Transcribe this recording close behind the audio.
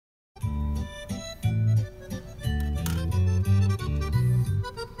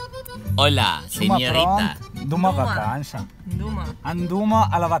Hola, señorita. Duma vacanza. Anduma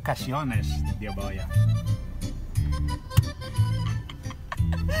a las vacaciones, Dio boia.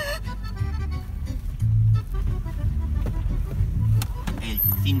 El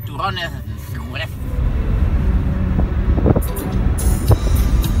cinturón es seguridad.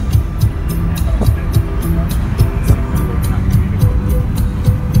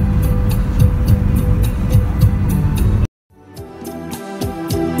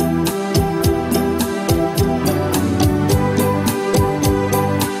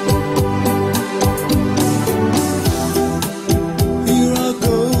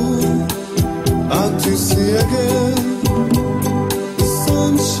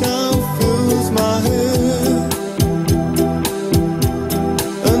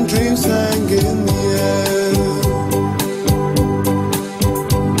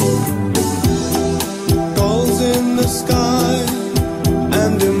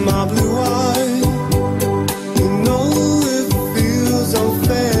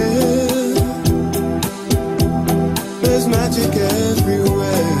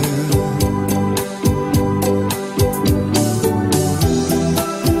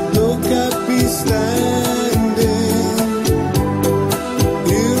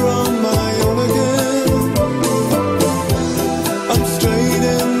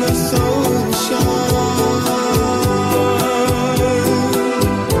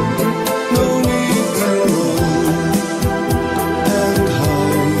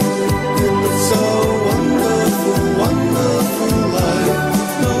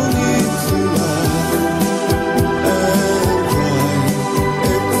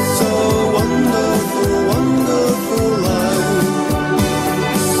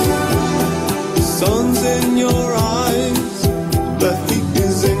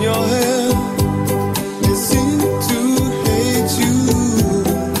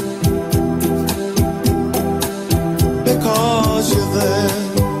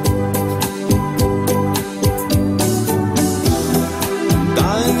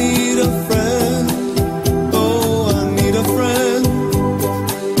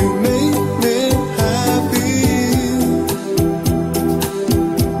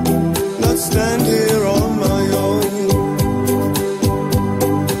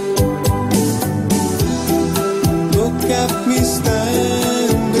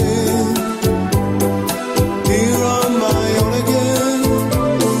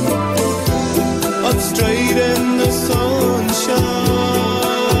 Straight in the sunshine.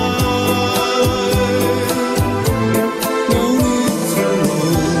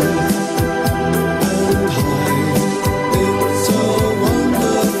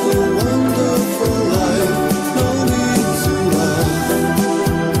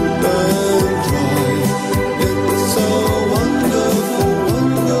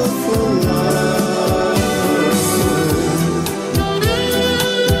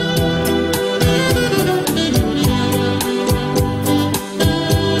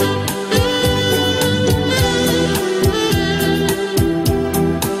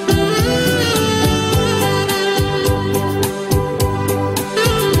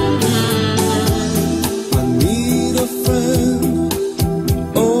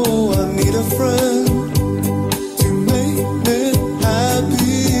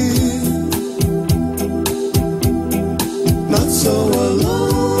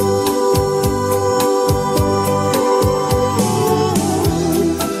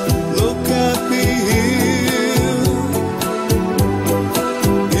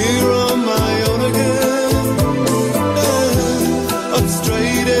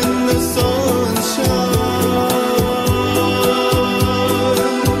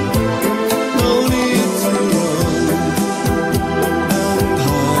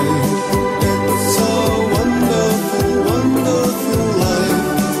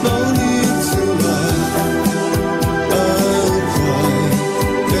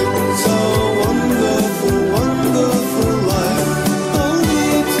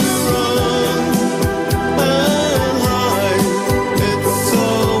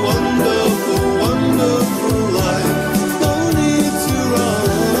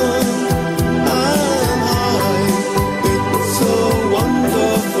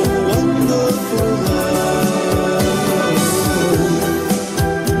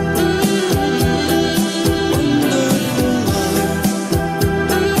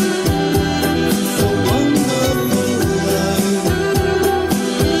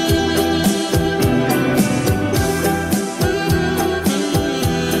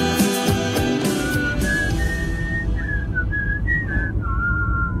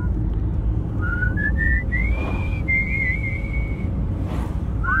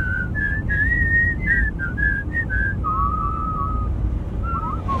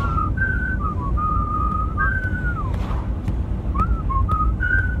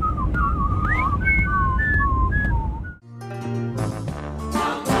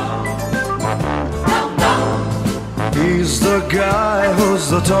 guy who's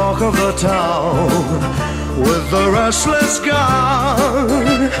the talk of the town with the restless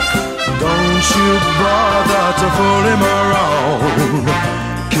gun. Don't you bother to fool him around.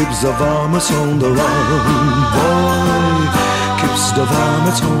 Keeps the varmints on the run, boy. Keeps the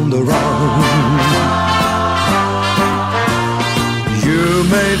varmints on the run. You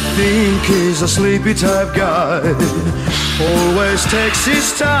may think he's a sleepy type guy, always takes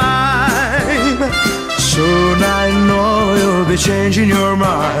his time. Soon I know you'll be changing your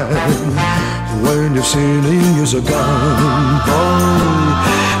mind when you've seen him use a gun, boy.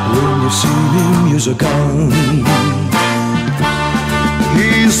 When you've seen him use a gun.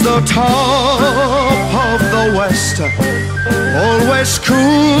 He's the top of the West, always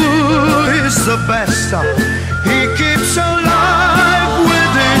cool, he's the best. He keeps alive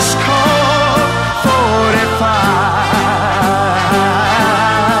with his Colt 45.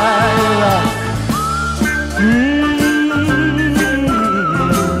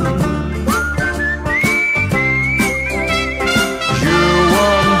 You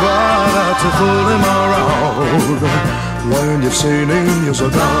won't bother to fool him around when you've seen him use a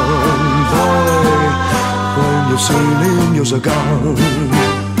gun, boy. When you've seen him use a gun.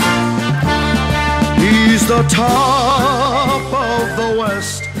 He's the top of the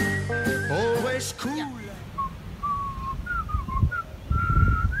West,